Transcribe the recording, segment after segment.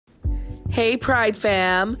Hey, Pride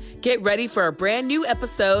fam. Get ready for a brand new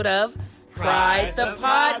episode of Pride the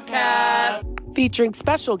Podcast. Featuring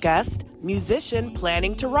special guest, musician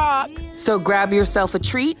Planningtorock. So grab yourself a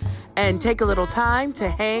treat and take a little time to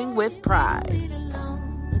hang with Pride.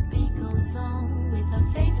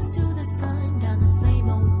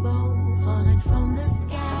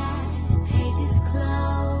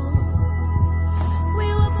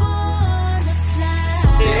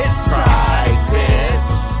 It's Pride, bitch.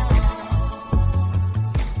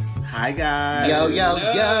 Hi, guys. Yo, yo,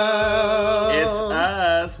 yo. It's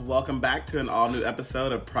us. Welcome back to an all-new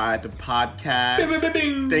episode of Pride the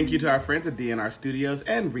Podcast. Thank you to our friends at DNR Studios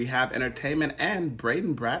and Rehab Entertainment and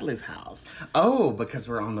Braden Bradley's house. Oh, because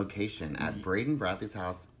we're on location at Braden Bradley's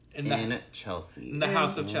house in Chelsea. In the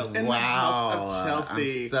house of Chelsea. In the house of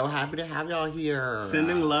Chelsea. I'm so happy to have y'all here.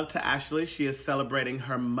 Sending love to Ashley. She is celebrating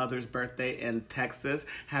her mother's birthday in Texas.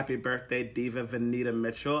 Happy birthday, Diva Vanita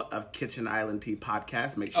Mitchell of Kitchen Island Tea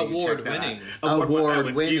Podcast. Make sure you check that out.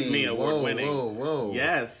 Award-winning. Excuse me, award-winning. Whoa.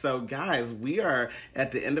 Yes, so guys, we are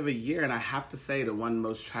at the end of a year, and I have to say the one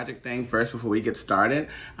most tragic thing first before we get started.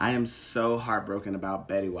 I am so heartbroken about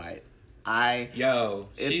Betty White. She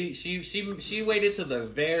waited to the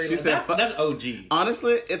very. She said, that's OG.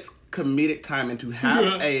 Honestly, it's comedic timing to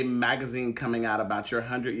have a magazine coming out about your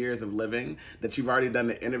 100 years of living that you've already done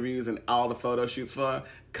the interviews and all the photo shoots for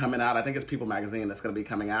coming out. I think it's People Magazine that's going to be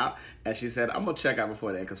coming out. And she said, I'm going to check out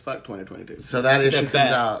before then because fuck 2022. So that issue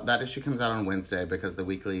comes out. That issue comes out on Wednesday because the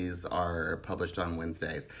weeklies are published on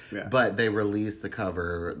Wednesdays. Yeah. But they released the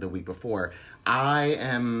cover the week before.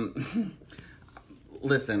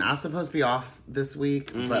 Listen, I was supposed to be off this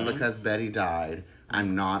week, but because Betty died,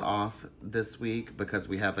 I'm not off this week because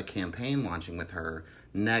we have a campaign launching with her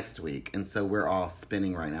next week. And so we're all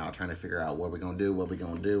spinning right now trying to figure out what we're going to do,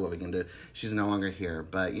 She's no longer here.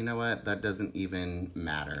 But you know what? That doesn't even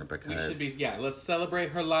matter because... let's celebrate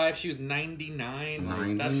her life. She was 99.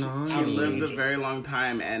 99. She lived a very long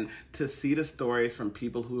time. And to see the stories from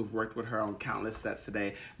people who have worked with her on countless sets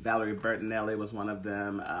today, Valerie Bertinelli was one of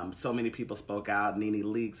them. So many people spoke out. Nene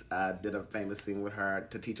Leakes did a famous scene with her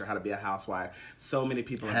to teach her how to be a housewife. So many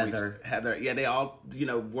people... Heather. Yeah, they all,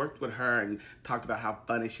 worked with her and talked about how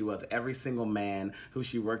funny she was. Every single man who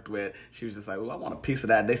she worked with, she was just like, I want a piece of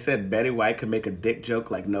that. They said Betty White could make a dick joke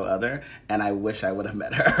like no other, and I wish I would have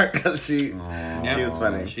met her because she was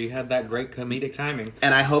funny. She had that great comedic timing.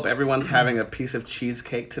 And I hope everyone's having a piece of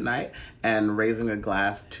cheesecake tonight and raising a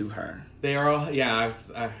glass to her. They are all, I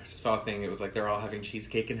saw a thing. It was like they're all having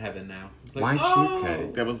cheesecake in heaven now. Why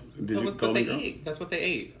cheesecake? That's what they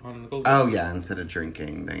ate on the Golden Oh, Globes. yeah. Instead of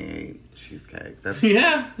drinking, they ate cheesecake. That's,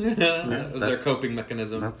 that was their coping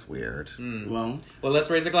mechanism. That's weird. Well,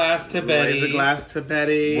 let's raise a glass to Betty. Raise a glass to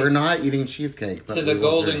Betty. We're not eating cheesecake. But to the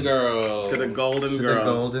Golden Girls. To the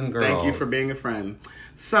Golden Girls. Thank you for being a friend.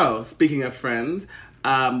 So, speaking of friends,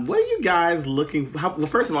 what are you guys looking... Well,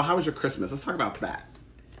 first of all, how was your Christmas? Let's talk about that.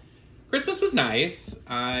 Christmas was nice.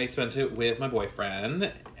 I spent it with my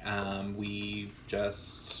boyfriend. And it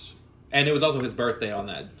was also his birthday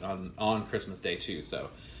on Christmas Day too. So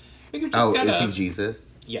we could just is he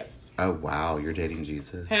Jesus? Yes. Oh wow, you're dating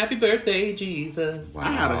Jesus. Happy birthday, Jesus! Wow.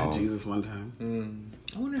 I had a Jesus one time.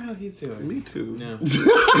 I wonder how he's doing. Me too. Yeah.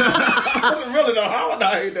 I really don't know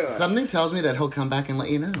how he's doing. Something tells me that he'll come back and let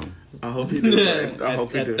you know. I hope he does. I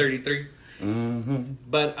hope he does. At 33. Mm-hmm.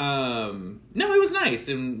 But no, it was nice,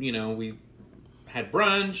 and we had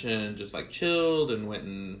brunch and just like chilled and went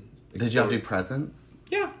and explored. Did y'all do presents?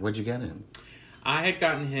 Yeah. What'd you get him? I had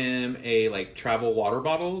gotten him a travel water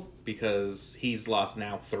bottle because he's lost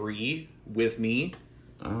now 3 with me.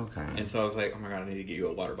 Okay. And so I was like, oh my god, I need to get you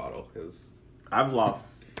a water bottle because I've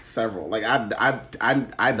lost several.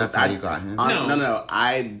 That's how you got him? No.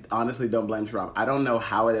 I honestly don't blame Trump. I don't know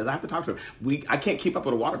how it is. I have to talk to him. I can't keep up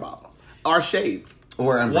with a water bottle. Our shades.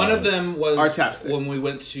 Or umbrellas. One of them was our chapstick. When we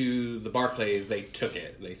went to the Barclays, they took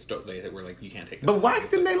it. They were like, you can't take this. But why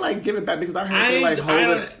didn't they give it back? Because I heard they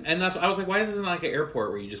hold it. And I was like, why is this not like an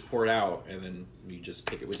airport where you just pour it out and then you just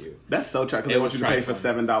take it with you? That's so trash because they want you to pay for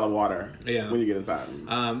 $7 water when you get inside.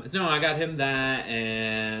 No, I got him that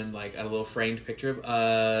and like a little framed picture of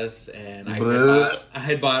us, and I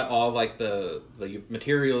had bought all like the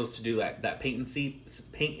materials to do that paint and sip.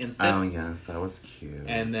 Oh yes, that was cute.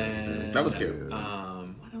 And then that was cute.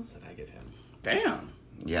 What else did I get him? Damn.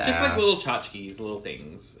 Yeah. Just like little tchotchkes, little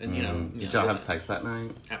things, and Did y'all have sex that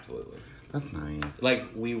night? Absolutely. That's nice. Like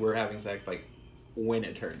we were having sex like when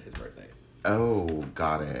it turned his birthday. Oh,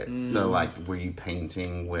 got it. So, like, were you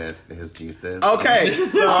painting with his juices? Okay.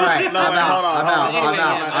 So, all right.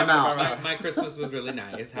 I'm out. My Christmas was really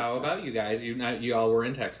nice. How about you guys? You all were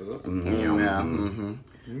in Texas. What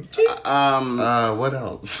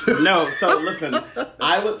else? No, so listen,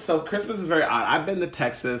 Christmas is very odd. I've been to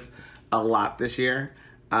Texas a lot this year.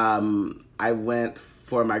 I went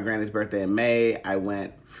for my granny's birthday in May. I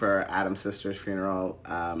went for Adam's sister's funeral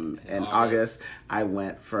in August. I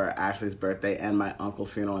went for Ashley's birthday and my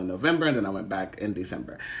uncle's funeral in November, and then I went back in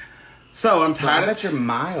December. So I'm tired. I bet your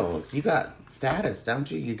miles. You got status, don't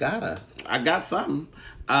you? You gotta. I got some.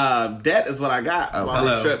 Debt is what I got for all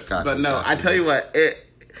these trips. Gotcha, but no, gotcha. I tell you what,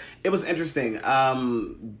 it was interesting.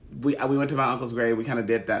 We went to my uncle's grave. We kind of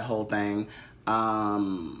did that whole thing.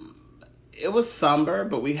 It was somber,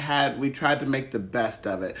 but we tried to make the best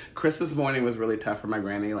of it. Christmas morning was really tough for my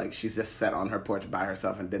granny. Like, she's just sat on her porch by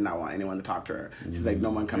herself and did not want anyone to talk to her. She's like, no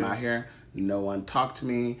one come out here. No one talk to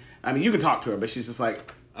me. I mean, you can talk to her, but she's just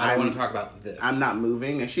like, I don't want to talk about this. I'm not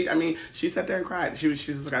moving. And she sat there and cried. She's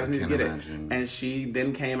just like, I just need to get it. And she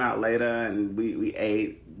then came out later, and we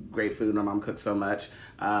ate great food. My mom cooked so much.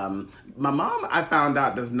 My mom, I found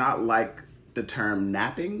out, does not like the term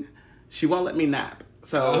napping. She won't let me nap.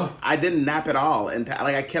 So I didn't nap at all. And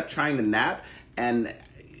I kept trying to nap, and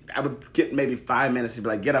I would get maybe 5 minutes. She'd be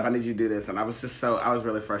like, get up, I need you to do this. And I was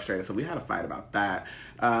really frustrated. So we had a fight about that.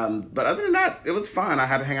 But other than that, it was fun. I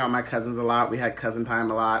had to hang out with my cousins a lot. We had cousin time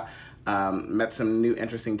a lot. Met some new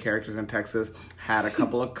interesting characters in Texas. Had a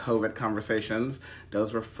couple of COVID conversations.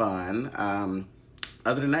 Those were fun.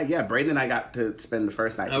 Other than that, yeah, Braden and I got to spend the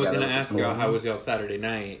first night together. I was going to ask y'all, how was y'all Saturday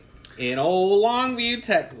night? In old Longview,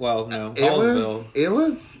 Hallsville. It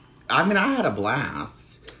was, I mean, I had a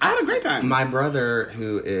blast. I had a great time. My brother,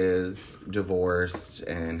 who is divorced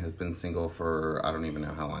and has been single for, I don't even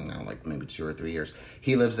know how long now, like maybe 2 or 3 years.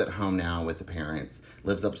 He lives at home now with the parents,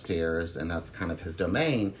 lives upstairs, and that's kind of his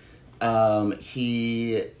domain.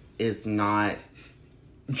 He is not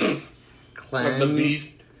Like the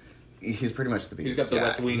Beast? He's pretty much the Beast. He's got the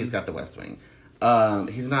West Wing. He's got the West Wing.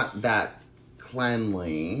 He's not that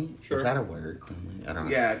cleanly. Sure. Is that a word? Cleanly? I don't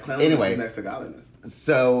know. Yeah, cleanliness anyway, is next to godliness.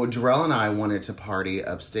 So Jarrell and I wanted to party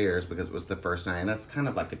upstairs because it was the first night, and that's kind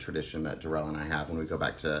of like a tradition that Jarrell and I have when we go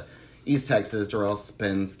back to East Texas. Jarrell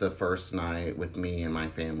spends the first night with me and my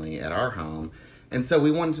family at our home, and so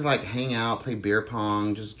we wanted to like hang out, play beer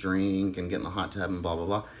pong, just drink, and get in the hot tub and blah blah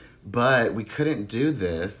blah. But we couldn't do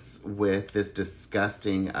this with this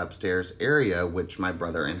disgusting upstairs area, which my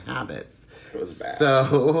brother inhabits. It was bad.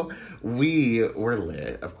 So we were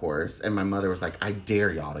lit, of course, and my mother was like, I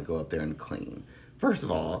dare y'all to go up there and clean. First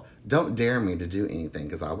of all, don't dare me to do anything,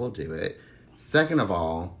 because I will do it. Second of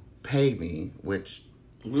all, pay me, which...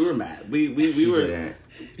 We were mad. We were... Didn't.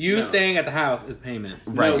 You staying at the house is payment.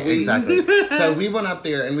 Right, exactly. So we went up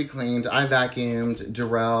there and we cleaned. I vacuumed.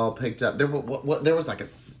 Darrell picked up... There was like a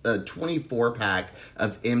 24-pack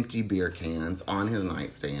of empty beer cans on his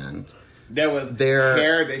nightstand. There was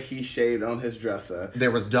hair that he shaved on his dresser.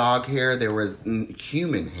 There was dog hair. There was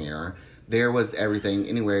human hair. There was everything.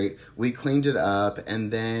 Anyway, we cleaned it up,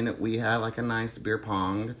 and then we had like a nice beer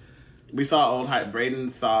pong. We saw Braden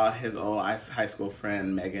saw his old high school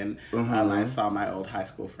friend Megan. I saw my old high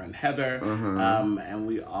school friend Heather. And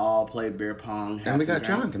we all played beer pong. And we got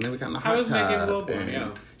drunk, and then we got in the hot tub. How was Megan Wilborn?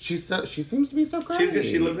 Yeah. She seems to be so great. She's good.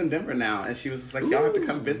 She lives in Denver now, and she was just like, y'all have to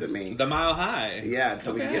come visit me. The Mile High. Yeah,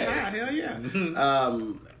 till we get high. Hell yeah.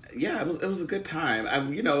 Yeah, it was a good time.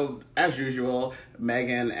 As usual,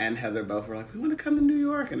 Megan and Heather both were like, we want to come to New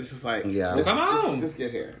York. And it's just like, well, come on. Just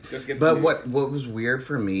get here. But what was weird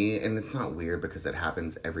for me, and it's not weird because it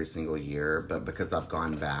happens every single year, but because I've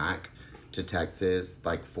gone back to Texas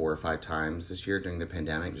like 4 or 5 times this year during the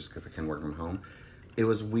pandemic just because I can work from home, it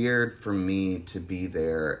was weird for me to be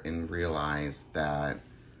there and realize that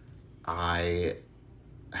I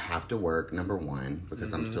have to work, number one,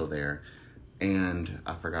 because I'm still there. And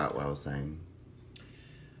I forgot what I was saying.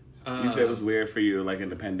 You said it was weird for you, like in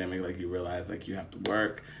the pandemic, like you realized like you have to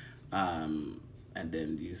work. And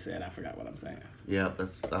then you said, I forgot what I'm saying. Yeah,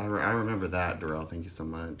 I remember that, Darrell. Thank you so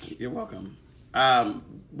much. You're welcome.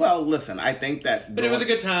 Well, listen, I think that... But it was a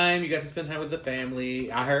good time. You got to spend time with the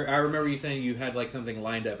family. I remember you saying you had like something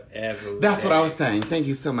lined up every That's day. what I was saying. Thank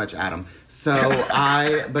you so much, Adam. So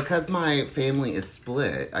because my family is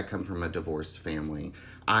split, I come from a divorced family,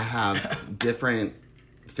 I have different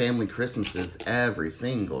family Christmases every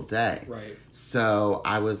single day. Right. So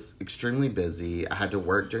I was extremely busy. I had to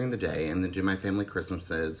work during the day and then do my family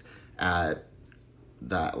Christmases at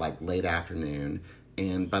that like late afternoon.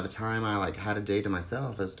 And by the time I like had a day to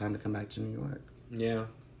myself, it was time to come back to New York. Yeah.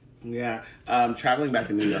 Yeah, traveling back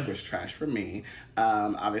to New York was trash for me.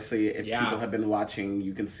 Obviously, if people have been watching,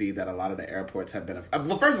 you can see that a lot of the airports have been.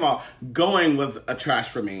 Well, first of all, going was a trash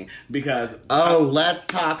for me because. Let's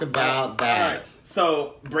talk about that. All right.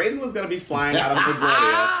 So Braden was going to be flying out of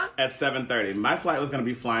LaGuardia at 7:30. My flight was going to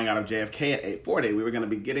be flying out of JFK at 8:40. We were going to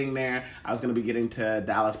be getting there. I was going to be getting to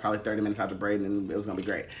Dallas probably 30 minutes after Braden, and it was going to be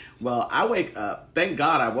great. Well, I wake up. Thank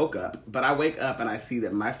God I woke up. But I wake up and I see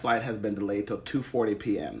that my flight has been delayed till 2:40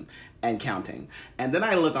 p.m. and counting. And then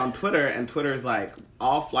I look on Twitter, and Twitter's like,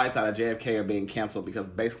 all flights out of JFK are being canceled because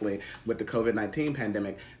basically with the COVID-19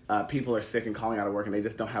 pandemic, people are sick and calling out of work, and they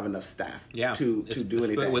just don't have enough staff to do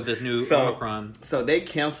anything. With this new Omicron. So they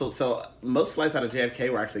canceled. So most flights out of JFK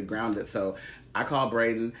were actually grounded. So I call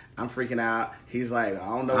Braden. I'm freaking out. He's like, I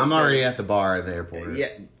don't know. I'm already at the bar at the airport. Yeah.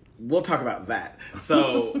 We'll talk about that.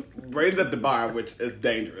 So Braden's at the bar, which is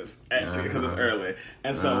dangerous because it's early,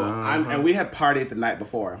 and so and we had partied the night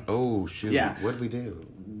before. Oh shoot! Yeah, what did we do?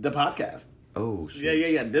 The podcast. Oh shoot!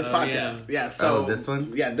 Yeah. This podcast. Yeah. So this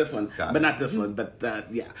one. Yeah, this one. But not this one. But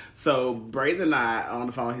yeah. So Braden and I on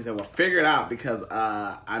the phone. He said, "Well, figure it out because he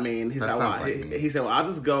said, well, I'll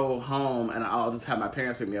just go home and I'll just have my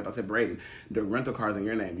parents pick me up." I said, "Braden, the rental car's in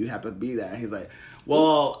your name. You have to be there." He's like,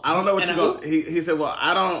 "Well, I don't know what you go." He said, "Well,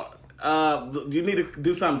 I don't." You need to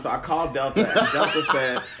do something. So I called Delta, and Delta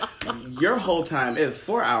said, your whole time is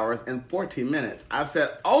 4 hours and 14 minutes. I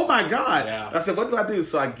said, oh my God. Yeah. I said, what do I do?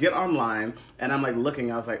 So I get online, and I'm like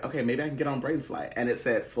looking. I was like, okay, maybe I can get on Braden's flight. And it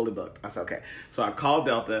said fully booked. I said, okay. So I called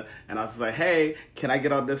Delta, and I was like, hey, can I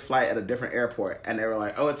get on this flight at a different airport? And they were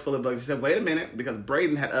like, oh, it's fully booked. She said, wait a minute, because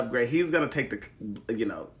Braden had upgraded. He's going to take the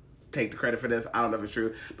credit for this. I don't know if it's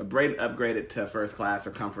true, but Braden upgraded to first class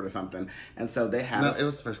or comfort or something, and so they had. No, it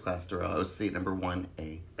was first class, Darrell. It was seat number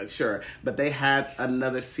 1A. Sure, but they had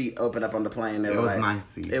another seat open up on the plane. It was my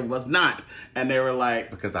seat. It was not, and they were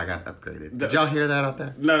like, because I got upgraded. Did y'all hear that out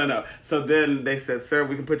there? No. So then they said, sir,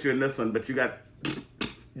 we can put you in this one, but you got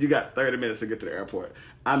 30 minutes to get to the airport.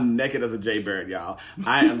 I'm naked as a Jaybird, y'all.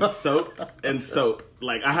 I am soaked in soap.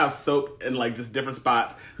 Like, I have soap in, like, just different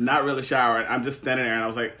spots, not really showering. I'm just standing there, and I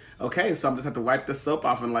was like, okay, so I'm just have to wipe this soap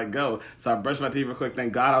off and, like, go. So I brushed my teeth real quick.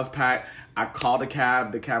 Thank God I was packed. I called a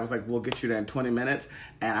cab. The cab was like, we'll get you there in 20 minutes.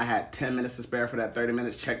 And I had 10 minutes to spare for that 30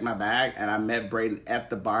 minutes, checked my bag, and I met Braden at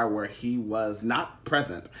the bar where he was not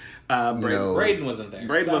present. Braden wasn't there.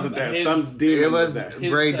 Braden wasn't there. Some demon was there.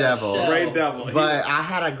 Bray Devil. Bray Devil. But I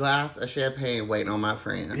had a glass of champagne waiting on my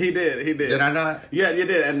friend. He did. Did I not? Yeah, you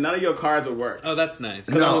did. And none of your cards would work. Oh, that's nice.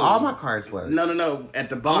 No, all my cards worked. No. At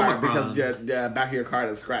the bar, because the back of your card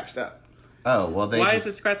is scratched up. Oh, well, why is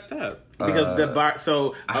it scratched up? Because the bar,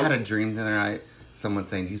 so... I had a dream the other night, someone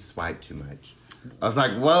saying, you swipe too much. I was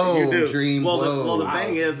like, whoa, dream, whoa. The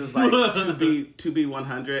thing is like, to be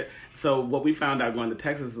 100. So what we found out going to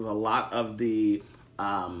Texas is a lot of the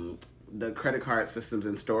credit card systems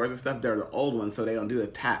in stores and stuff, they're the old ones, so they don't do the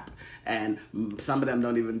tap. And some of them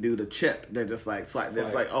don't even do the chip. They're just like swipe.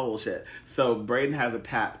 It's like old shit. So Braden has a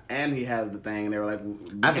tap and he has the thing, and they were like,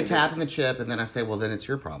 I have the tap and the chip, and then I say, well, then it's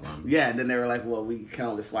your problem. Yeah, and then they were like, well, we can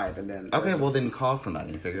only swipe, and then okay, well, then call somebody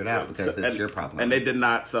and figure it out because it's your problem. And they did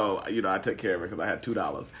not, so I took care of it because I had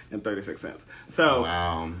 $2.36. So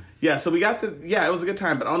wow. Yeah, so we got it was a good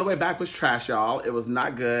time, but on the way back was trash, y'all. It was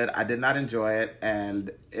not good. I did not enjoy it,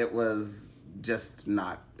 and it was just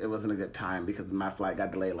not, it wasn't a good time because my flight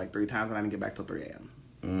got delayed like 3 times and I didn't get back till 3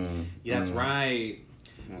 a.m. Yeah, that's right.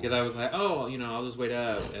 Because I was like, oh, I'll just wait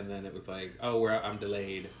up, and then it was like, oh, I'm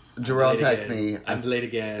delayed. Darrell texted me. I'm delayed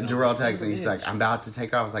again. Darrell texted me. He's like, I'm about to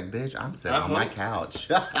take off. I was like, bitch, I'm sitting on my couch.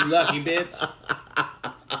 You lucky bitch.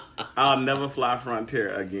 I'll never fly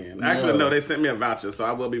Frontier again. No. Actually, no, they sent me a voucher, so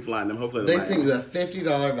I will be flying them. Hopefully, they sent you a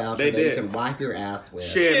 $50 voucher that you can wipe your ass with.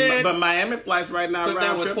 Shit, but Miami flights right now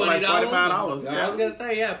round trip for like $45. I was gonna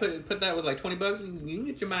say, put that with like $20, and you can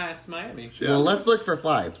get your ass to Miami. Shit. Well, let's look for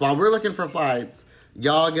flights. While we're looking for flights,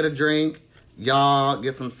 y'all get a drink, y'all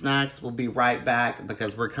get some snacks. We'll be right back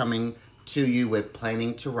because we're coming to you with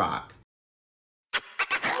Planningtorock.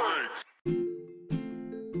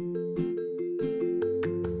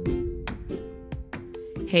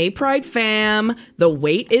 Hey, Pride fam. The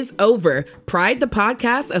wait is over. Pride the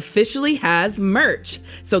Podcast officially has merch.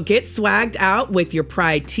 So get swagged out with your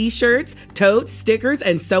Pride t-shirts, totes, stickers,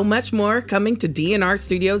 and so much more coming to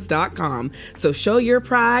dnrstudios.com. So show your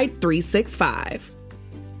pride 365.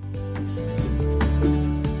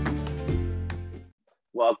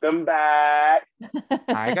 Welcome back.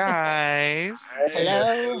 Hi, guys.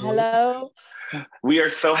 Hello. We are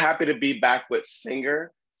so happy to be back with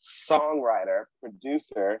singer, songwriter,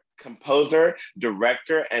 producer, composer,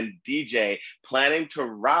 director, and DJ,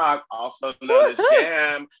 Planningtorock, also known as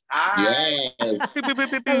Jam. Hi. Yes.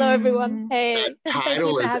 Hello, everyone. Hey, That thank you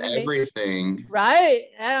title for is having me. everything. Right,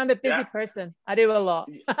 I'm a busy Yeah. person. I do a lot.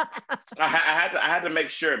 I had to make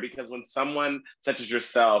sure, because when someone such as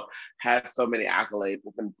yourself has so many accolades,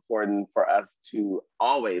 it's important for us to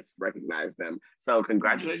always recognize them. So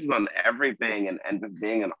congratulations on everything, and just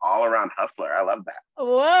being an all-around hustler. I love that.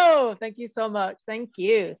 Whoa, thank you so much. Thank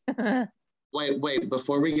you. Wait,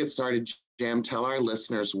 before we get started, Jam, tell our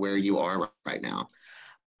listeners where you are right now.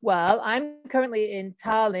 Well, I'm currently in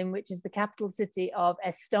Tallinn, which is the capital city of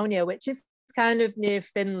Estonia, which is kind of near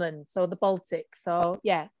Finland, so the Baltic. So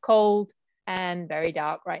yeah, cold and very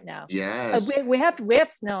dark right now. Yes. We have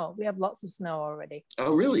snow. We have lots of snow already.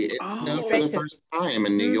 Oh, really? It snowed for the first time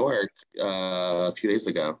in New York a few days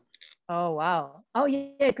ago. Oh, wow. Oh, yeah,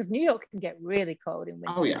 because New York can get really cold in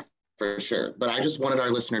winter. Oh, yeah, for sure. But I just wanted our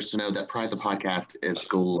listeners to know that Pride the Podcast is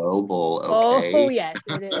global, okay? Oh, yes,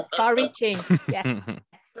 it is. Far-reaching. Yeah.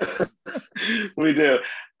 We do.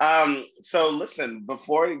 So listen,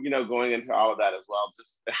 before going into all of that as well,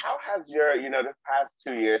 just how has your this past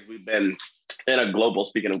 2 years we've been in a global,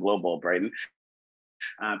 speaking of global, Brayden,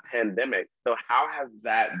 pandemic. So how has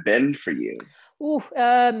that been for you? Ooh,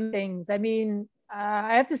 things. I mean,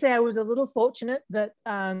 I have to say I was a little fortunate that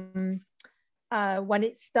when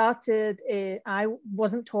it started, I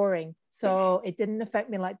wasn't touring, so it didn't affect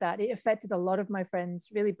me like that. It affected a lot of my friends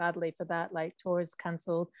really badly for that, like tours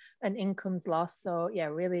cancelled and incomes lost. So yeah,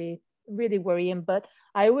 really, really worrying. But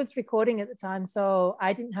I was recording at the time, so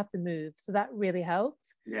I didn't have to move, so that really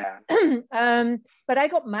helped. Yeah. But I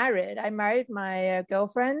got married. I married my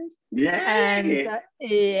girlfriend. Yeah. And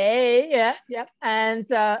yeah. And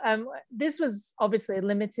this was obviously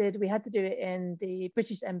limited. We had to do it in the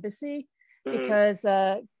British Embassy, because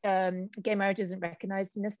gay marriage isn't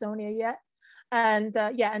recognized in Estonia yet. And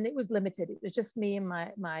and it was limited. It was just me and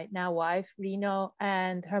my now wife, Reno,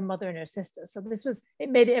 and her mother and her sister. So it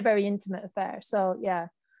made it a very intimate affair. So yeah.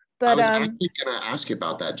 But I was actually going to ask you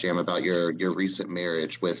about that, Jam, about your recent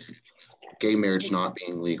marriage, with gay marriage not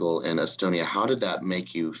being legal in Estonia. How did that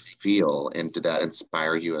make you feel? And did that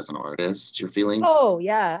inspire you as an artist, your feelings? Oh,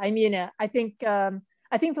 yeah. I mean, I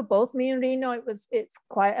think for both me and Reno, it's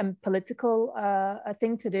quite a political a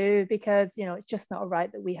thing to do, because it's just not a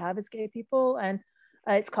right that we have as gay people, and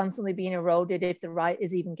it's constantly being eroded if the right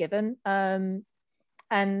is even given.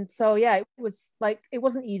 And so yeah, it was like, it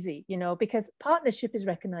wasn't easy, because partnership is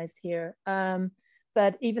recognized here,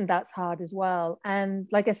 but even that's hard as well. And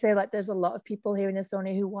like I say, like there's a lot of people here in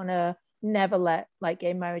Estonia who want to never let like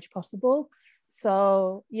gay marriage possible.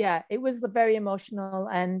 So yeah, it was very emotional.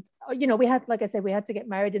 And we had, like I said, we had to get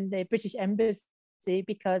married in the British Embassy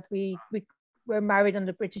because we were married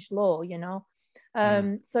under British law.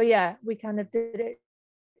 So yeah, we kind of did it,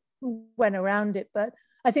 went around it. But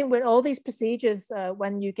I think with all these procedures,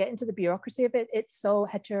 when you get into the bureaucracy of it, it's so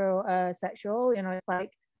heterosexual. It's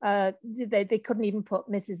like they couldn't even put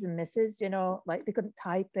Mrs. and Mrs., like they couldn't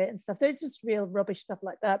type it and stuff. So it's just real rubbish stuff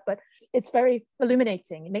like that. But it's very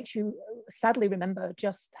illuminating. It makes you sadly remember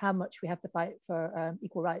just how much we have to fight for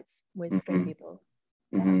equal rights with straight people.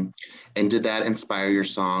 Mm-hmm. And did that inspire your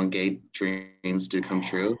song "Gay Dreams Do Come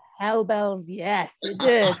True"? Hell bells, yes, it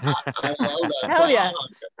did. I love that Hell song. yeah.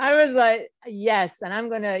 I was like, yes, and I'm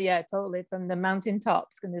gonna, totally from the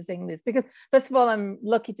mountaintops gonna sing this, because first of all, I'm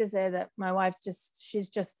lucky to say that my wife's she's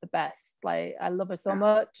just the best. Like, I love her so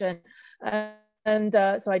much, and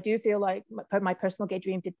so I do feel like my personal gay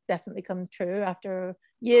dream did definitely come true after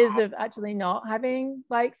years of actually not having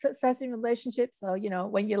like success in relationships. So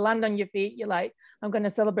when you land on your feet, you're like, I'm going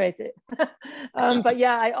to celebrate it. But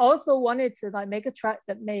yeah, I also wanted to like make a track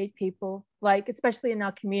that made people, like especially in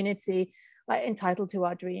our community, like entitled to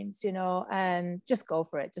our dreams, and just go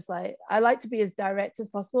for it. Just like, I like to be as direct as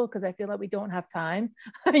possible, because I feel like we don't have time.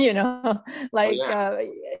 Like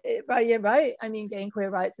right. I mean, gay and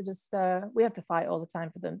queer rights are just we have to fight all the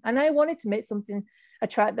time for them. And I wanted to make a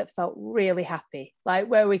track that felt really happy, like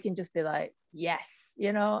where we can just be like, yes,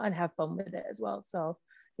 and have fun with it as well. So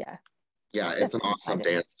yeah, it's an awesome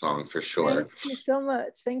dance song for sure. Thank you so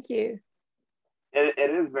much. Thank you.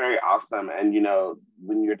 It is very awesome. And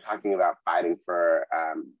when you're talking about fighting for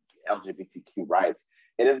LGBTQ rights,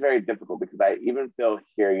 it is very difficult, because I even feel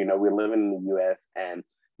here, we live in the US, and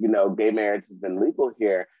gay marriage has been legal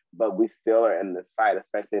here, but we still are in this fight,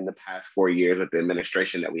 especially in the past 4 years with the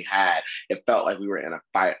administration that we had. It felt like we were in a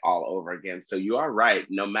fight all over again. So you are right.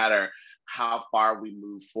 No matter how far we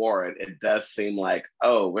move forward, it does seem like,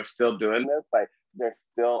 oh, we're still doing this. Like, there's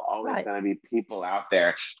still always going to be people out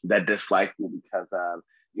there that dislike you because of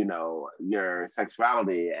you know, your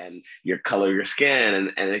sexuality and your color of your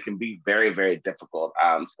skin, and it can be very, very difficult.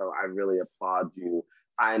 So I really applaud you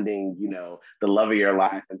finding, you know, the love of your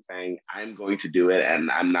life and saying, I'm going to do it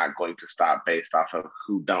and I'm not going to stop based off of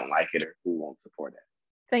who don't like it or who won't support it.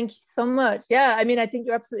 Thank you so much. Yeah, I mean, I think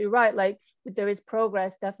you're absolutely right. Like, there is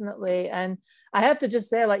progress, definitely. And I have to just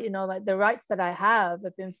say, like, you know, like the rights that I have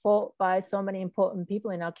been fought by so many important people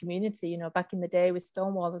in our community, you know, back in the day with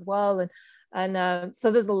Stonewall as well. And so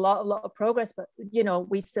there's a lot of progress, but, you know,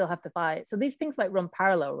 we still have to fight. So these things like run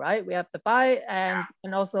parallel, right? We have to fight and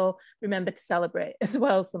also remember to celebrate as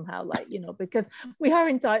well somehow, like, you know, because we are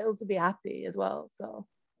entitled to be happy as well. So.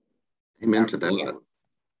 Amen to that.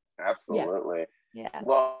 Absolutely. Yeah. Yeah.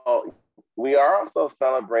 Well, we are also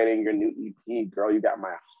celebrating your new EP, Girl, You Got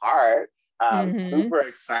My Heart. Super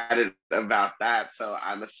excited about that. So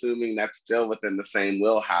I'm assuming that's still within the same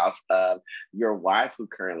wheelhouse of your wife, who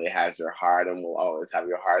currently has your heart and will always have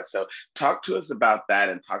your heart. So talk to us about that,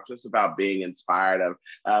 and talk to us about being inspired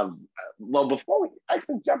well, before we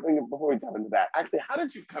jump into that, actually, how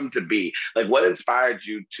did you come to be? Like, what inspired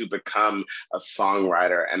you to become a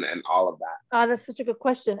songwriter and all of that? Oh, that's such a good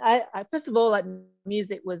question. I first of all, like,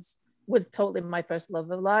 music was totally my first love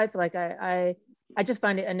of life. Like, I just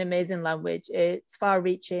find it an amazing language. It's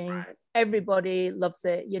far-reaching. Everybody loves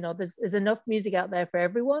it. You know, there's enough music out there for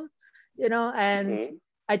everyone. You know, and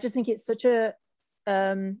I just think it's such a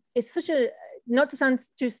not to sound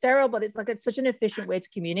too sterile, but it's such an efficient way to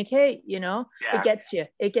communicate. You know, it gets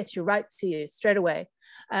you right to you straight away.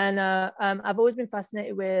 And I've always been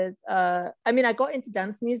fascinated with. I mean, I got into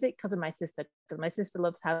dance music because of my sister. Because my sister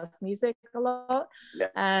loves house music a lot.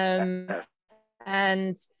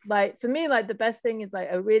 And like, for me, like, the best thing is like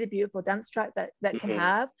a really beautiful dance track that can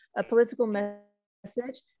have a political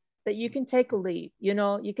message that you can take or leave. You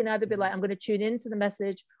know, you can either be like, I'm going to tune into the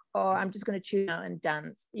message, or I'm just going to tune out and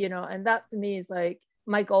dance, you know. And that for me is like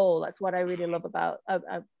my goal. That's what I really love about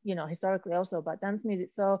you know, historically also about dance music.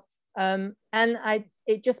 So and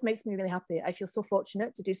it just makes me really happy. I feel so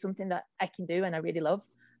fortunate to do something that I can do and I really love.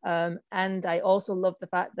 And I also love the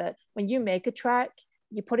fact that when you make a track,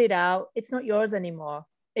 you put it out, it's not yours anymore,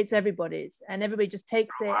 it's everybody's, and everybody just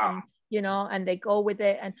takes it and, you know, and they go with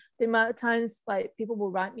it. And the amount of times, like, people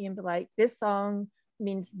will write me and be like, this song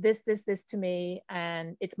means this to me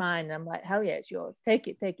and it's mine, and I'm like, hell yeah, it's yours, take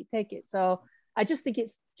it. So I just think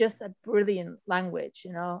it's just a brilliant language,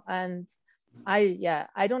 you know. And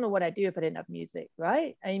I don't know what I'd do if I didn't have music,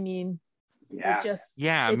 right? I mean, it's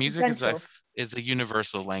music essential. is a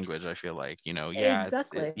universal language. I feel like, you know,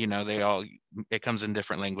 Exactly. you know, it comes in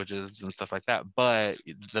different languages and stuff like that, but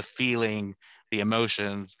the feeling, the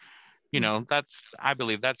emotions, you know, I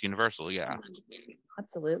believe that's universal. Yeah,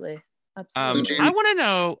 absolutely. I want to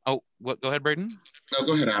know. Oh, what? Go ahead, Braden. No,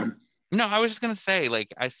 go ahead, Adam. No, I was just gonna say,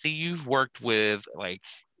 like, I see you've worked with like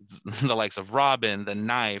the likes of Robin, the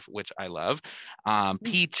Knife, which I love,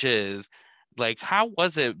 Peaches. Like, how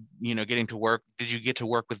was it, you know, getting to work? Did you get to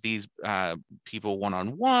work with these people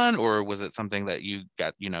one-on-one, or was it something that you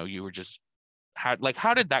got, you know, you were just, how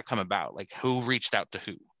did that come about? Like, who reached out to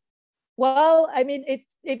who? Well, I mean,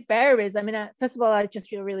 it varies. I mean, first of all, I just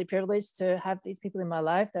feel really privileged to have these people in my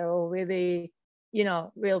life. They're all really, you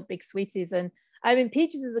know, real big sweeties. And I mean,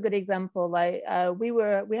 Peaches is a good example. Like,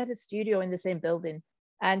 we had a studio in the same building,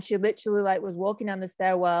 and she literally, like, was walking down the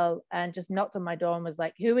stairwell and just knocked on my door and was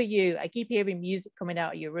like, "Who are you? I keep hearing music coming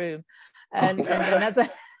out of your room," and then that's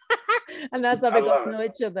and that's how we got to know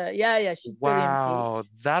each other. Yeah, she's brilliant. Wow,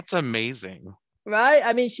 that's amazing. Right?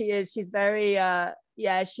 I mean, she is. She's very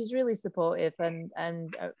she's really supportive and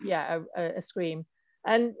a scream.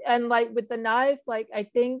 And like with the Knife, like, I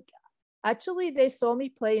think actually they saw me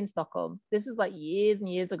play in Stockholm. This was like years and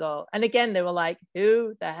years ago. And again, they were like,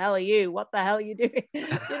 "Who the hell are you? What the hell are you doing?"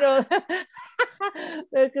 You know,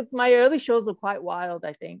 because my early shows were quite wild,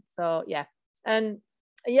 I think. So yeah. And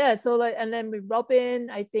yeah, so like, and then with Robin,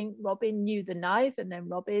 I think Robin knew the Knife, and then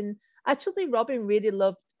Robin really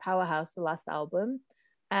loved Powerhouse, the last album.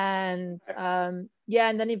 And and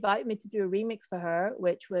then invited me to do a remix for her,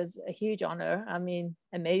 which was a huge honor. I mean,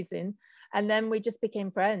 amazing. And then we just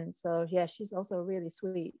became friends. So yeah, she's also really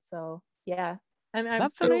sweet. So yeah, I'm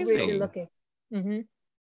really lucky.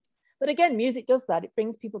 But again, music does that. It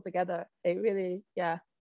brings people together. It really, yeah.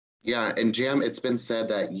 Yeah, and Jam, it's been said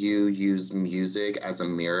that you use music as a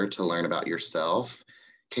mirror to learn about yourself.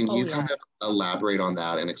 Can you kind of elaborate on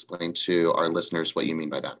that and explain to our listeners what you mean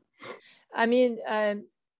by that? I mean,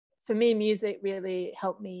 for me, music really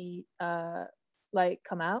helped me like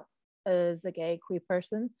come out as a gay queer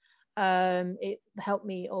person. It helped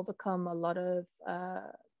me overcome a lot of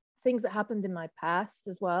things that happened in my past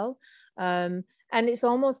as well. And And it's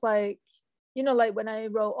almost like, you know, like when I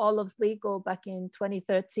wrote All Love's Legal back in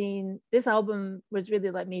 2013, this album was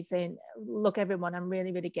really like me saying, look, everyone, I'm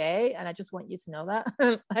really, really gay. And I just want you to know that.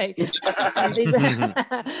 Like,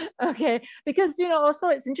 okay. Because, you know, also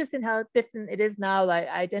it's interesting how different it is now. Like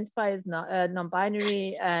I identify as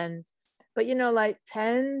non-binary but, you know, like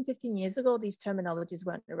 10, 15 years ago, these terminologies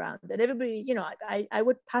weren't around. And everybody, you know, I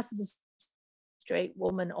would pass as a straight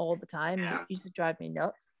woman all the time. And it used to drive me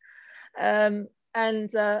nuts.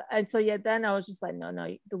 And so yeah, then I was just like, no,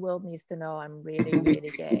 the world needs to know I'm really,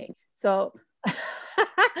 really gay. So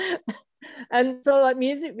and so like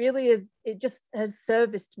music really it just has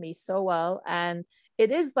serviced me so well. And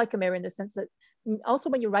it is like a mirror in the sense that also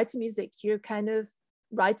when you're writing music, you're kind of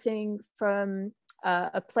writing from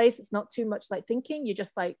a place that's not too much like thinking, you're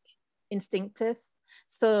just like instinctive.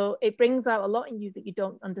 So it brings out a lot in you that you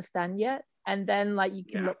don't understand yet. And then like you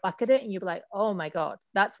can look back at it and you're like, oh my God,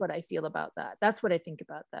 that's what I feel about that. That's what I think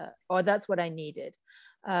about that. Or that's what I needed.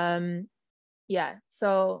 So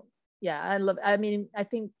I mean, I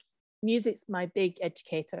think music's my big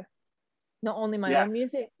educator. Not only my own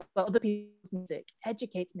music, but other people's music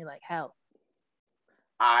educates me like hell.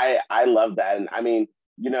 I love that. And I mean,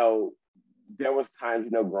 you know, there was times,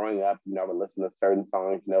 you know, growing up, you know, I would listen to certain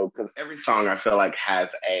songs, you know, because every song I feel like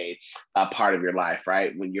has a part of your life,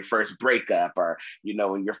 right? When your first breakup or, you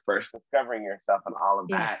know, when you're first discovering yourself and all of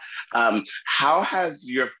that. How has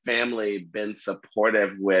your family been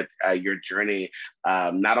supportive with your journey,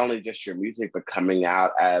 not only just your music, but coming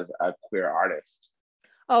out as a queer artist?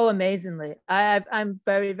 Oh, amazingly. I'm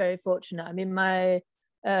very, very fortunate. I mean,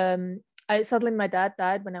 suddenly my dad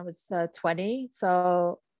died when I was 20.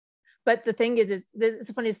 So, but the thing is there's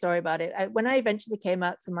a funny story about it. When I eventually came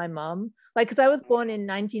out to my mom, like, because I was born in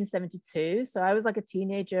 1972, so I was like a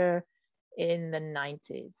teenager in the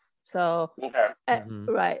 90s. So,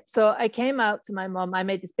 right. So I came out to my mom. I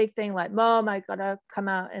made this big thing like, Mom, I gotta come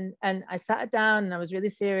out, and I sat her down and I was really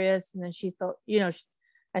serious. And then she thought, you know,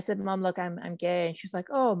 I said, Mom, look, I'm gay. And she's like,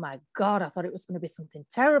 oh my God, I thought it was going to be something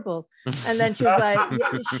terrible. And then she was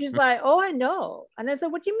like, oh, I know. And I said,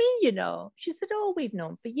 what do you mean, you know? She said, oh, we've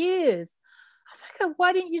known for years. I was like,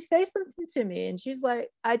 why didn't you say something to me? And she's like,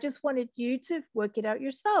 I just wanted you to work it out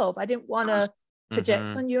yourself. I didn't want to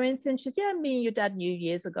project on you or anything. She said, yeah, me and your dad knew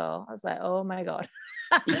years ago. I was like, oh my God.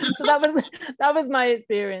 So that was my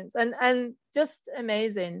experience. And just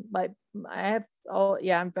amazing. Like I'm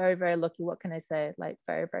very, very lucky. What can I say? Like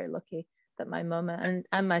very, very lucky that my mum and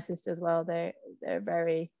my sister as well, they're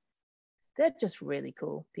just really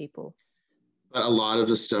cool people. But a lot of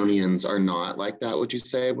Estonians are not like that, would you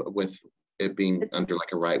say, with it being under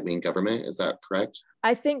like a right-wing government? Is that correct?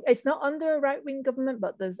 I think it's not under a right-wing government,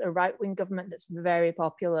 but there's a right-wing government that's very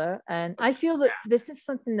popular. And I feel that this is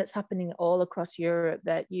something that's happening all across Europe,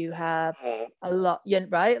 that you have a lot,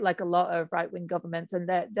 right? Like a lot of right-wing governments, and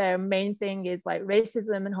their main thing is like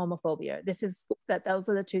racism and homophobia. Those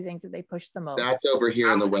are the two things that they push the most. That's over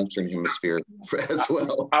here in the Western Hemisphere as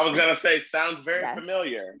well. I was gonna say, sounds very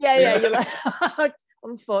familiar. Yeah, you're like,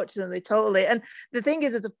 unfortunately, totally. And the thing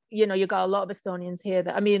is, you know, you got a lot of Estonians here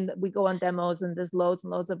that, I mean, we go on demos and there's loads and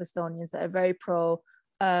loads of Estonians that are very pro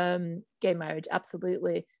gay marriage,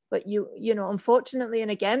 absolutely. But you know, unfortunately, and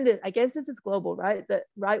again, I guess this is global, right? That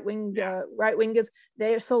right wingers,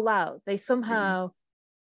 they are so loud. They somehow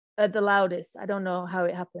are the loudest. I don't know how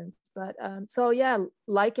it happens, but so yeah,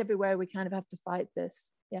 like everywhere, we kind of have to fight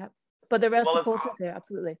this. Yeah, but there are supporters here,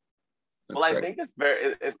 absolutely. Well, I think it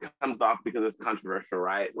comes off because it's controversial,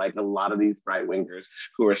 right? Like a lot of these right wingers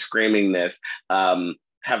who are screaming this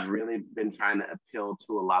have really been trying to appeal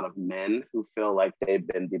to a lot of men who feel like they've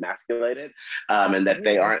been demasculated and that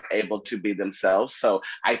they aren't able to be themselves. So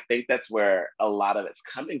I think that's where a lot of it's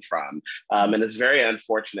coming from. And it's very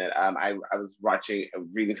unfortunate. I was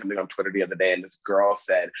reading something on Twitter the other day, and this girl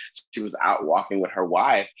said she was out walking with her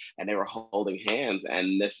wife and they were holding hands,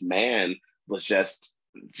 and this man was just,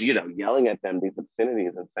 you know, yelling at them these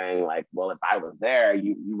obscenities and saying like, well, if I was there,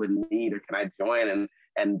 you wouldn't need, or can I join?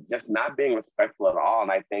 And just not being respectful at all.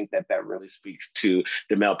 And I think that really speaks to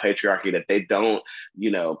the male patriarchy, that they don't,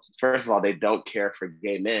 you know, first of all, they don't care for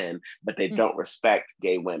gay men, but they don't respect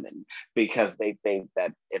gay women, because they think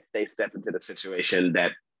that if they step into the situation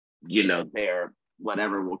that, you know, their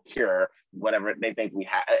whatever will cure whatever they think we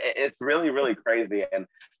have. It's really, really crazy. And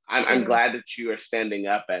I'm glad that you are standing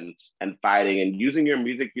up and fighting and using your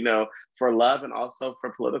music, you know, for love and also for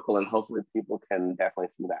political, and hopefully people can definitely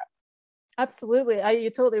see that. Absolutely.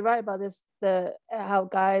 You're totally right about this, how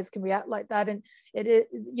guys can react like that. And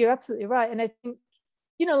you're absolutely right. And I think,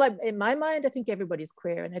 you know, like in my mind, I think everybody's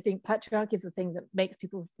queer, and I think patriarchy is the thing that makes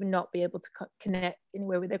people not be able to connect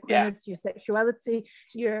anywhere with their queerness. Your sexuality,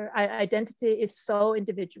 your identity is so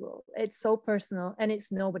individual, it's so personal, and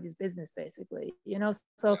it's nobody's business, basically, you know.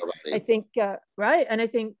 So I think right, and I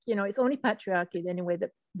think, you know, it's only patriarchy anyway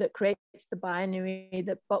that creates the binary,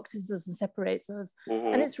 that boxes us and separates us.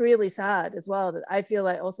 And it's really sad as well that I feel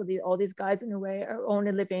like also all these guys in a way are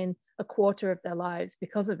only living a quarter of their lives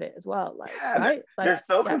because of it as well. Like, right? They're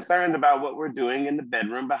so concerned about what we're doing in the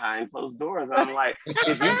bedroom behind closed doors. And I'm like,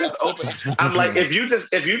 if you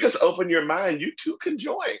just open your mind, you too can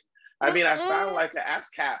join. I mean, I sound like an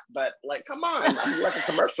ASCAP, but like, come on, I'm like a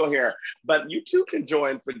commercial here. But you too can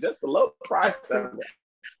join for just a low price.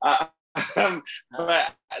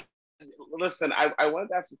 But listen, I wanted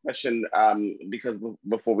to ask a question because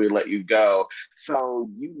before we let you go. So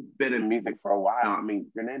you've been in music for a while. I mean,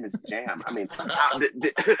 your name is Jam. I mean,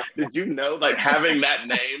 did you know like having that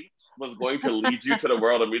name was going to lead you to the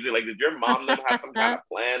world of music? Like, did your mom then have some kind of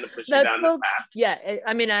plan to push you down this path? Yeah,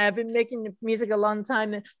 I mean, I have been making music a long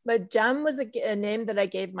time, but Jam was a name that I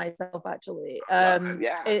gave myself, actually.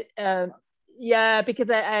 Yeah,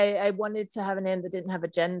 because I wanted to have a name that didn't have a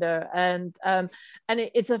gender, and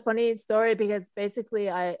it's a funny story because basically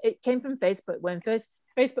it came from Facebook. When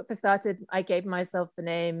Facebook first started, I gave myself the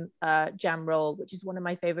name Jam Roll, which is one of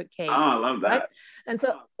my favorite cakes. Oh, I love that.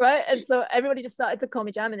 Right? And so everybody just started to call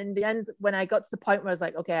me Jam, and in the end, when I got to the point where I was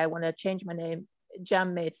like, okay, I want to change my name,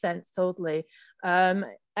 Jam made sense totally. But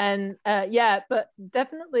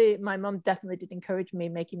definitely my mom definitely did encourage me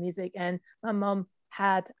making music, and my mom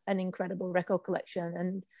had an incredible record collection,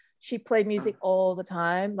 and she played music all the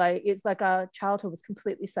time. Like, it's like our childhood was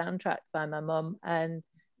completely soundtracked by my mom, and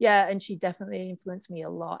she definitely influenced me a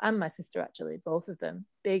lot, and my sister, actually, both of them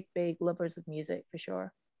big lovers of music for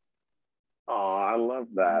sure. Oh, I love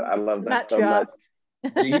that so much.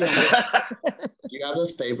 Do you have a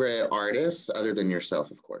favorite artist other than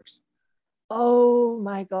yourself, of course? Oh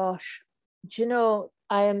my gosh, do you know,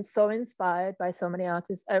 I am so inspired by so many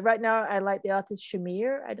artists. Right now, I like the artist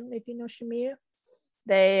Shamir. I don't know if you know Shamir.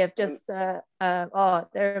 They have just, they're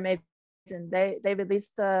amazing. They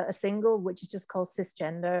released a single which is just called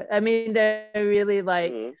Cisgender. I mean, they're really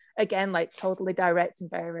like, again, like totally direct and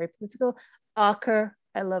very, very political. Arca,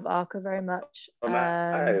 I love Arca very much.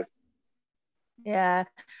 Nice. Yeah.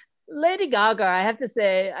 Lady Gaga, I have to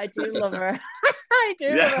say, I do love her. I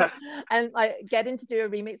do love her. And like getting to do a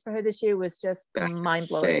remix for her this year was just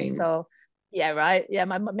mind-blowing. Insane. So yeah, right. Yeah,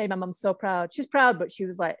 made my mom so proud. She's proud, but she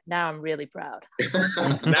was like, now I'm really proud. now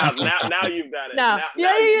you've got it. Now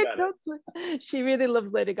totally. She really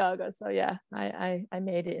loves Lady Gaga. So yeah, I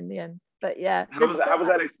made it in the end. But yeah. How was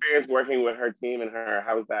that experience working with her team and her?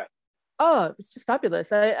 How was that? Oh, it's just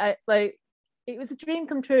fabulous. I like, it was a dream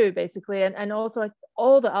come true, basically. And also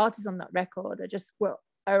all the artists on that record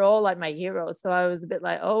are all like my heroes. So I was a bit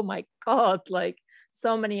like, oh my God, like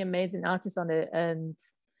so many amazing artists on it. And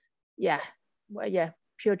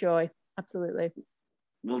pure joy. Absolutely.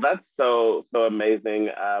 Well, that's so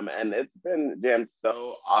amazing. And it's been, Jam,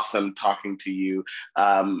 so awesome talking to you.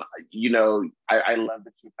 You know, I love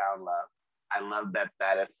that you found love. I love that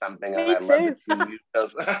is something. Me and I too. love that you use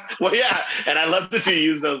those. Well, yeah, and I love that you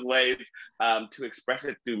use those ways to express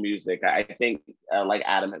it through music. I think, like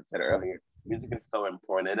Adam had said earlier, music is so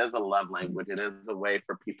important. It is a love language. It is a way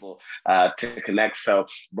for people to connect. So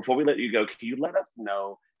before we let you go, can you let us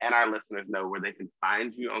know and our listeners know where they can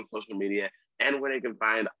find you on social media and where they can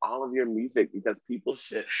find all of your music, because people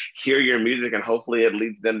should hear your music and hopefully it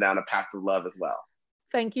leads them down a path of love as well.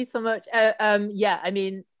 Thank you so much. I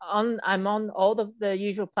mean, I'm on all the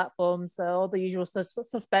usual platforms, so all the usual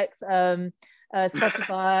suspects, Spotify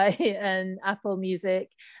and Apple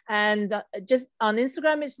Music, and just on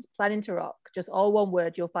Instagram, it's just Planningtorock, just all one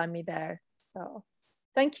word. You'll find me there. So,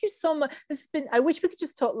 thank you so much. I wish we could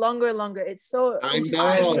just talk longer and longer. It's so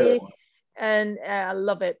inspiring. And I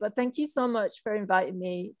love it. But thank you so much for inviting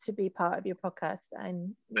me to be part of your podcast.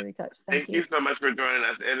 I'm really touched. Thank you. Thank you so much for joining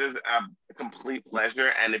us. It is a complete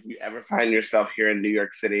pleasure. And if you ever find yourself here in New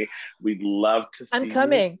York City, we'd love to see you. I'm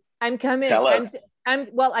coming. Tell us.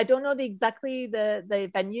 Well, I don't know exactly the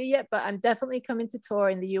venue yet, but I'm definitely coming to tour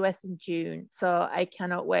in the US in June. So I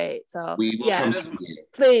cannot wait. So we will come see you.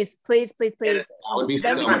 Please. That would be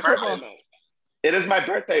so much fun. It is my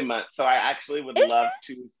birthday month, so I actually would love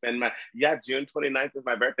to spend June 29th is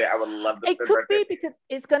my birthday. I would love to spend It could be because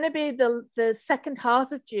it's going to be the second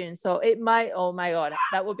half of June, so it might, oh my God,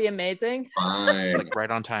 that would be amazing. It's like right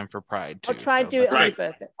on time for Pride, too. I'll try to do it on my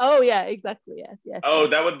birthday. Oh yeah, exactly, yes. Oh,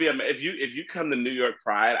 that would be, if you come to New York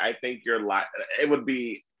Pride, I think it would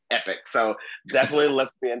be epic. So definitely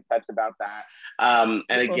let's be in touch about that. And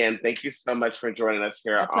again, thank you so much for joining us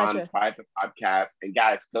here on Pride the Podcast. And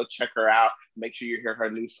guys, go check her out. Make sure you hear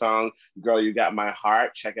her new song, Girl, You Got My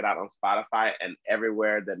Heart. Check it out on Spotify and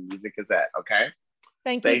everywhere that music is at, okay?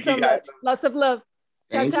 Thank you so much. Lots of love.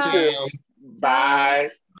 Ciao, ciao. Bye.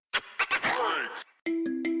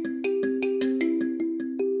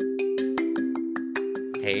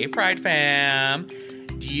 Hey, Pride fam.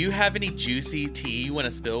 Do you have any juicy tea you want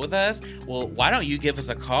to spill with us? Well, why don't you give us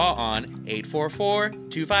a call on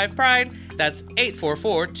 844-25-PRIDE? That's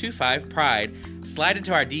 844-25-PRIDE. Slide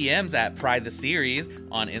into our DMs at Pride the Series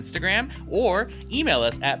on Instagram or email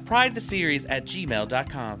us at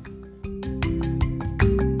pridetheseries@gmail.com.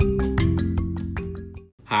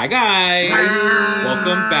 Hi guys!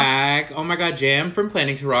 Welcome back. Oh my god, Jam from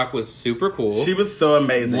Planningtorock was super cool. She was so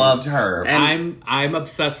amazing. Loved her. And I'm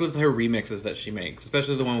obsessed with her remixes that she makes,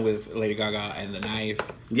 especially the one with Lady Gaga and the knife.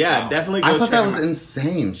 Yeah, definitely go I thought check that was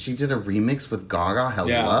insane. She did a remix with Gaga.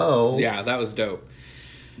 Hello. Yeah, that was dope.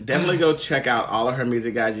 Definitely go check out all of her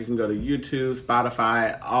music, guys. You can go to YouTube,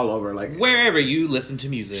 Spotify, all over, like wherever you listen to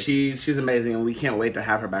music. She's amazing, and we can't wait to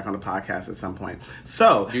have her back on the podcast at some point.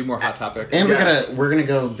 So do more hot topics, and we're gonna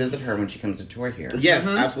go visit her when she comes to tour here. Yes,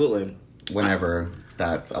 absolutely. Whenever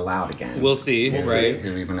that's allowed again, we'll see. Right?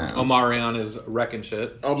 Who even knows? Omarion is wrecking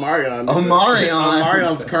shit.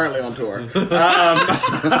 Omarion's currently on tour.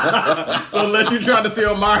 So unless you tried to see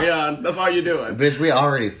Omarion, that's all you're doing. Bitch, we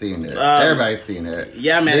already seen it. Everybody's seen it.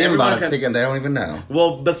 Yeah, man. They haven't bought a ticket. They don't even know.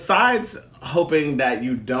 Well, besides hoping that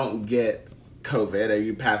you don't get COVID or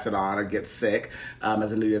you pass it on or get sick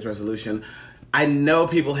as a New Year's resolution, I know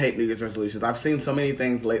people hate New Year's resolutions. I've seen so many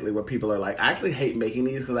things lately where people are like, I actually hate making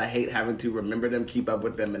these because I hate having to remember them, keep up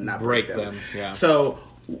with them, and not break them. Yeah. So,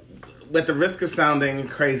 with the risk of sounding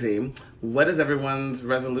crazy, what is everyone's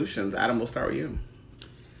resolutions? Adam, we'll start with you.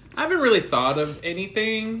 I haven't really thought of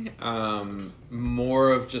anything.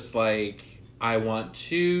 More of just like, I want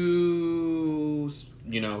to,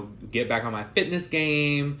 get back on my fitness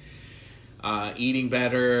game, eating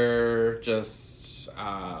better, just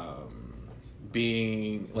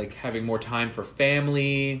being like having more time for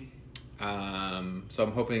family. So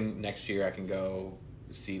I'm hoping next year I can go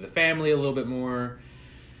see the family a little bit more.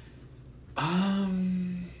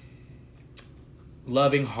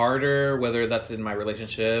 Loving harder, whether that's in my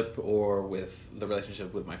relationship or with the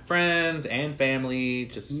relationship with my friends and family.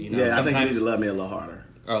 Just, I think you need to love me a little harder.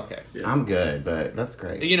 Okay. Yeah. I'm good, but that's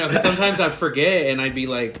great. Because sometimes I forget and I'd be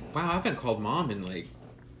like, wow, I haven't called mom in like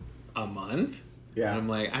a month. Yeah. And I'm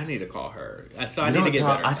like, I need to call her. So I need to get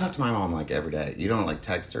better. I talk to my mom like every day. You don't like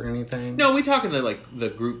text her or anything? No, we talk in the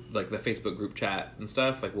group, like the Facebook group chat and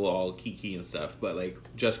stuff. Like we'll all kiki and stuff. But like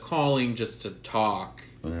just calling just to talk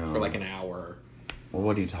for like an hour. Well,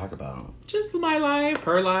 what do you talk about? Just my life,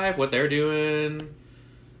 her life, what they're doing.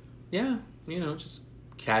 Yeah, just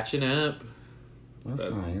catching up. That's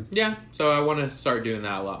nice. Yeah, so I want to start doing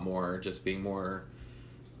that a lot more. Just being more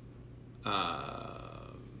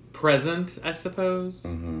present, I suppose.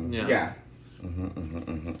 Mm-hmm. Yeah.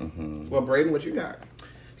 Well, Braden, what you got?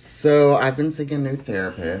 So I've been seeing a new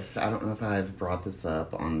therapist. I don't know if I've brought this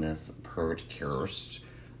up on this podcast.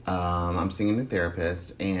 I'm seeing a new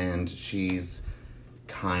therapist, and she's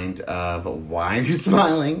kind of, why are you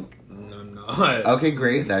smiling? No, I'm not. Okay,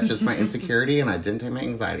 great. That's just my insecurity, and I didn't take my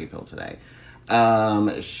anxiety pill today.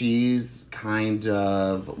 She's kind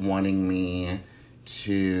of wanting me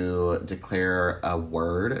to declare a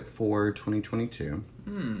word for 2022,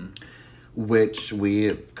 which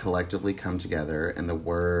we collectively come together, and the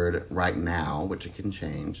word right now, which it can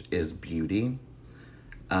change, is beauty.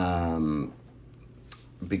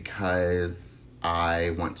 Because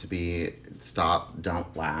I want to be,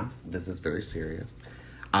 don't laugh, this is very serious.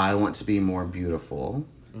 I want to be more beautiful.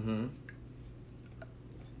 Mm-hmm.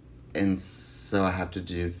 And so I have to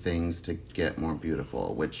do things to get more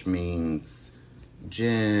beautiful, which means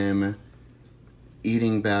gym,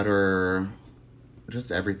 eating better, just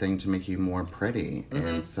everything to make you more pretty. Mm-hmm.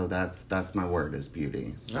 And so that's my word, is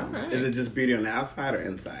beauty. So. Right. Is it just beauty on the outside or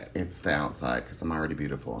inside? It's the outside, because I'm already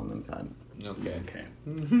beautiful on the inside. Okay.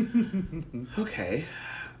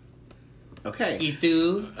 Okay.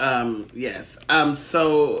 Itu. Yes.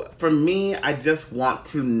 So for me, I just want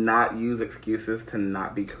to not use excuses to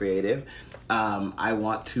not be creative. I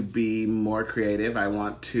want to be more creative. I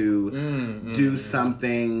want to do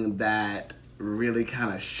something that really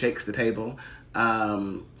kind of shakes the table.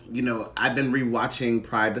 I've been rewatching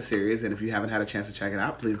Pride the series, and if you haven't had a chance to check it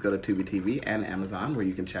out, please go to Tubi TV and Amazon, where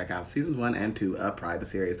you can check out seasons 1 and 2 of Pride the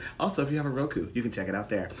series. Also, if you have a Roku, you can check it out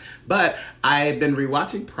there. But I've been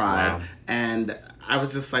rewatching Pride, and I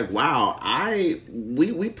was just like, wow,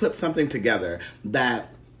 we put something together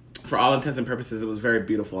that, for all intents and purposes, it was very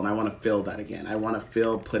beautiful, and I want to feel that again. I want to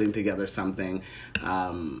feel putting together something,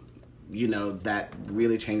 that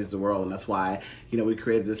really changes the world, and that's why, we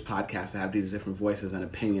created this podcast to have these different voices and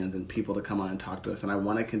opinions and people to come on and talk to us, and I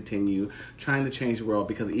want to continue trying to change the world,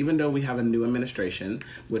 because even though we have a new administration,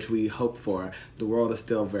 which we hope for, the world is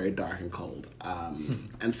still very dark and cold,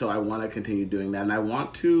 and so I want to continue doing that, and I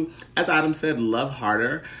want to, as Adam said, love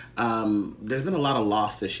harder. There's been a lot of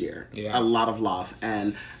loss this year, a lot of loss,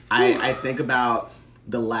 and I think about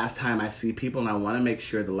the last time I see people, and I want to make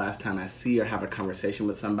sure the last time I see or have a conversation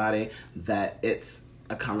with somebody, that it's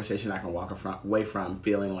a conversation I can walk away from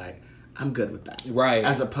feeling like I'm good with that. Right.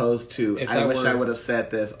 As opposed to, I wish I would have said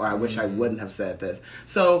this, or I wish I wouldn't have said this.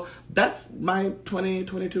 So that's my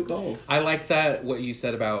 2022 goals. I like that, what you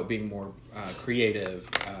said about being more creative.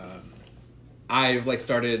 I've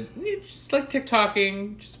started just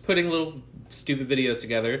TikToking, just putting little stupid videos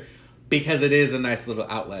together, because it is a nice little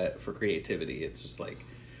outlet for creativity. It's just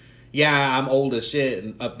I'm old as shit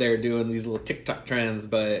and up there doing these little TikTok trends,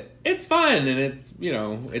 but it's fun, and it's,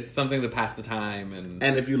 it's something to pass the time.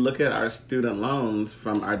 And if you look at our student loans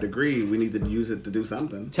from our degree, we need to use it to do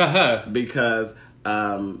something. Because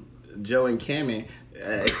Joe and Cammie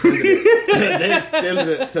they extended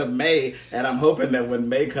it to May, and I'm hoping that when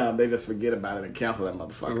May comes, they just forget about it and cancel that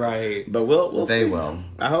motherfucker. Right. But we'll they see. will.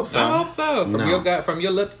 I hope so. I hope so. From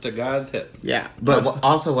your lips to God's hips. Yeah. But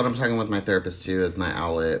also, what I'm talking with my therapist too is my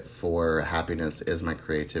outlet for happiness is my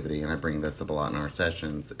creativity, and I bring this up a lot in our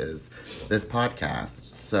sessions. Is this podcast?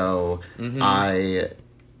 So I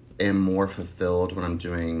am more fulfilled when I'm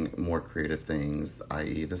doing more creative things,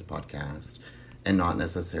 i.e., this podcast, and not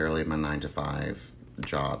necessarily my 9-to-5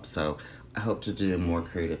 job. So I hope to do more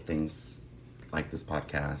creative things like this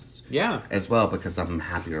podcast. Yeah. As well, because I'm a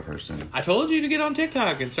happier person. I told you to get on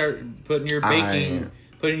TikTok and start putting your baking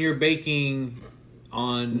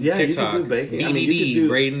on TikTok. You can do baking. BBB,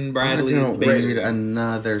 Braden Bradley's I don't bakery. need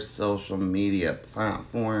another social media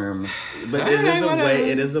platform. But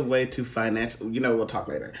it is a way to financial. We'll talk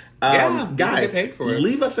later. Guys, guys, paid for it.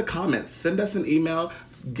 Leave us a comment. Send us an email.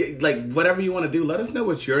 Whatever you want to do. Let us know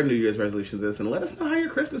what your New Year's resolutions is, and let us know how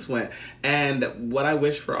your Christmas went. And what I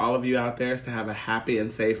wish for all of you out there is to have a happy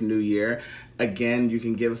and safe New Year. Again, you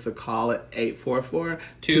can give us a call at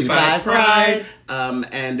 844-25-PRIDE.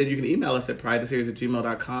 And then you can email us at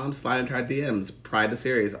pridetheseries@gmail.com. Slide into our DMs. Pride the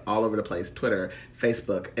Series all over the place. Twitter,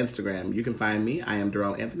 Facebook, Instagram. You can find me. I am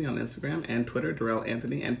Darrell Anthony on Instagram and Twitter, Darrell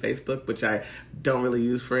Anthony, and Facebook, which I don't really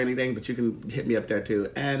use for anything, but you can hit me up there too.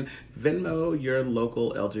 And Venmo, your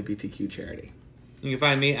local LGBTQ charity. You can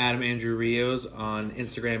find me, Adam Andrew Rios, on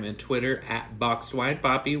Instagram and Twitter at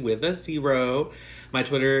BoxedWinePoppy with a 0. My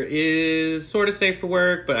Twitter is sort of safe for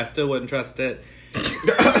work, but I still wouldn't trust it.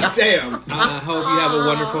 Damn. I hope you have a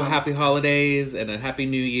wonderful, happy holidays and a happy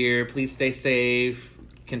new year. Please stay safe.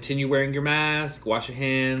 Continue wearing your mask. Wash your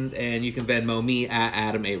hands. And you can Venmo me at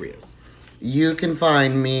Adam A. Rios. You can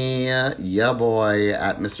find me, ya boy,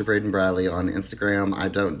 at Mr. Braden Bradley on Instagram. I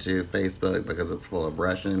don't do Facebook because it's full of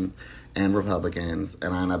Russian and Republicans,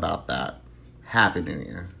 and I'm about that. Happy New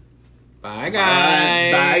Year. Bye,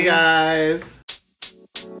 guys. Bye, guys.